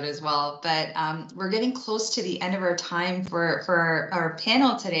anecdote as well, but we're getting close to the end of our time for our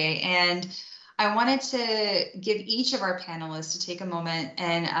panel today. And I wanted to give each of our panelists to take a moment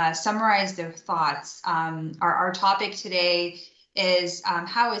and summarize their thoughts. Our topic today is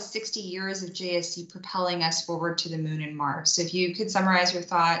how is 60 years of JSC propelling us forward to the moon and Mars? So if you could summarize your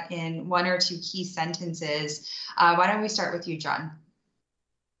thought in one or two key sentences, why don't we start with you, John?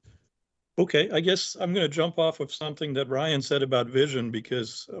 Okay, I guess I'm going to jump off of something that Ryan said about vision,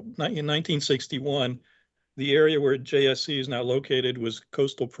 because in 1961, the area where JSC is now located was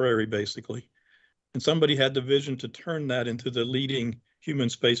coastal prairie, basically. And somebody had the vision to turn that into the leading human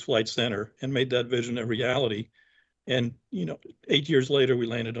spaceflight center and made that vision a reality. And, 8 years later, we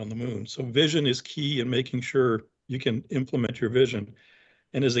landed on the moon. So vision is key in making sure you can implement your vision.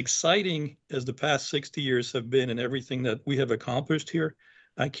 And as exciting as the past 60 years have been and everything that we have accomplished here,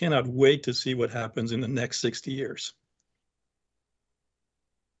 I cannot wait to see what happens in the next 60 years.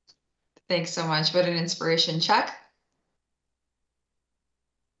 Thanks so much. What an inspiration. Chuck?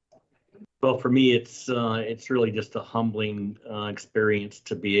 Well, for me, it's really just a humbling experience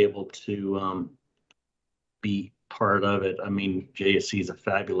to be able to be part of it. I mean, JSC is a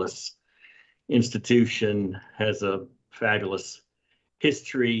fabulous institution, has a fabulous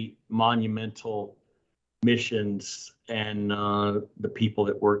history, monumental missions, and the people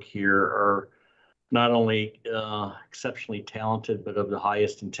that work here are not only exceptionally talented, but of the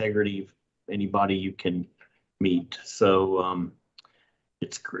highest integrity of anybody you can meet. So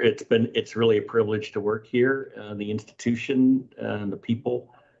it's really a privilege to work here. The institution and the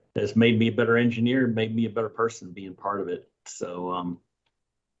people has made me a better engineer, made me a better person being part of it. So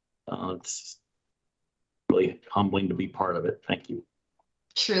it's really humbling to be part of it. Thank you.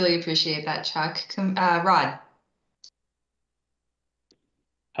 Truly appreciate that, Chuck. Rod?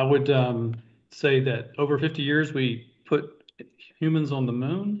 I would say that over 50 years, we put humans on the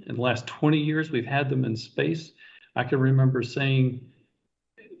moon. In the last 20 years, we've had them in space. I can remember saying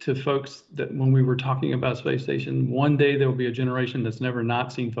to folks that when we were talking about space station, one day there will be a generation that's never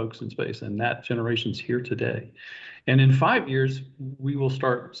not seen folks in space, and that generation's here today. And in 5 years, we will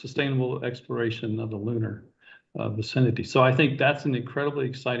start sustainable exploration of the lunar vicinity. So I think that's an incredibly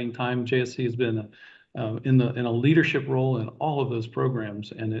exciting time. JSC has been in a leadership role in all of those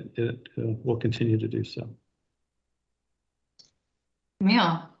programs, and it will continue to do so.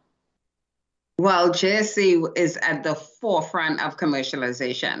 Camille? Well, JSC is at the forefront of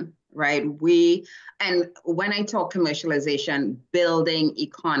commercialization, right? And when I talk commercialization, building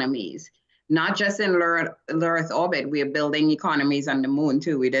economies, not just in low Earth orbit, we are building economies on the moon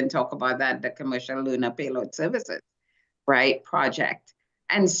too. We didn't talk about that, the Commercial Lunar Payload Services, right, project.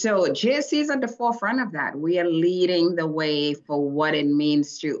 And so JSC is at the forefront of that. We are leading the way for what it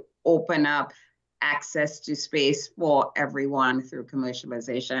means to open up access to space for everyone through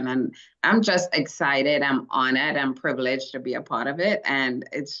commercialization. And I'm just excited, I'm honored, I'm privileged to be a part of it. And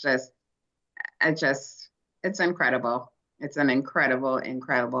it's incredible. It's an incredible,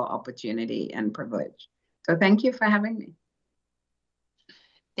 incredible opportunity and privilege. So thank you for having me.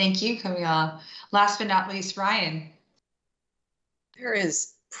 Thank you, Camila. Last but not least, Ryan. There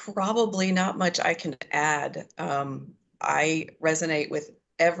is probably not much I can add. I resonate with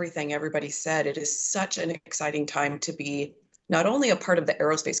everything everybody said. It is such an exciting time to be not only a part of the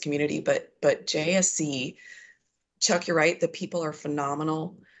aerospace community, but JSC. Chuck, you're right. The people are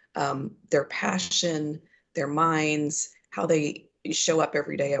phenomenal. Their passion, their minds, how they show up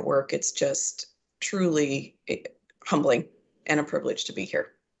every day at work. It's just truly humbling and a privilege to be here.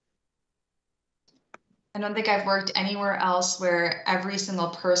 I don't think I've worked anywhere else where every single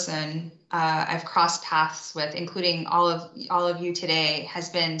person I've crossed paths with, including all of you today, has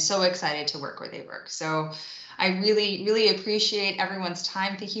been so excited to work where they work. So I really, really appreciate everyone's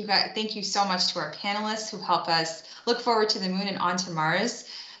time. Thank you guys. Thank you so much to our panelists who help us look forward to the moon and on to Mars.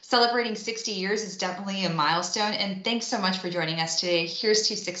 Celebrating 60 years is definitely a milestone. And thanks so much for joining us today. Here's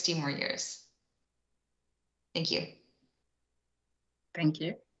to 60 more years. Thank you. Thank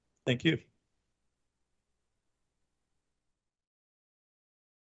you. Thank you.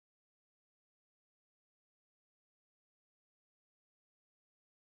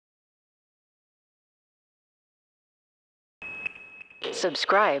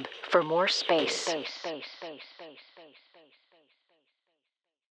 Subscribe for more space.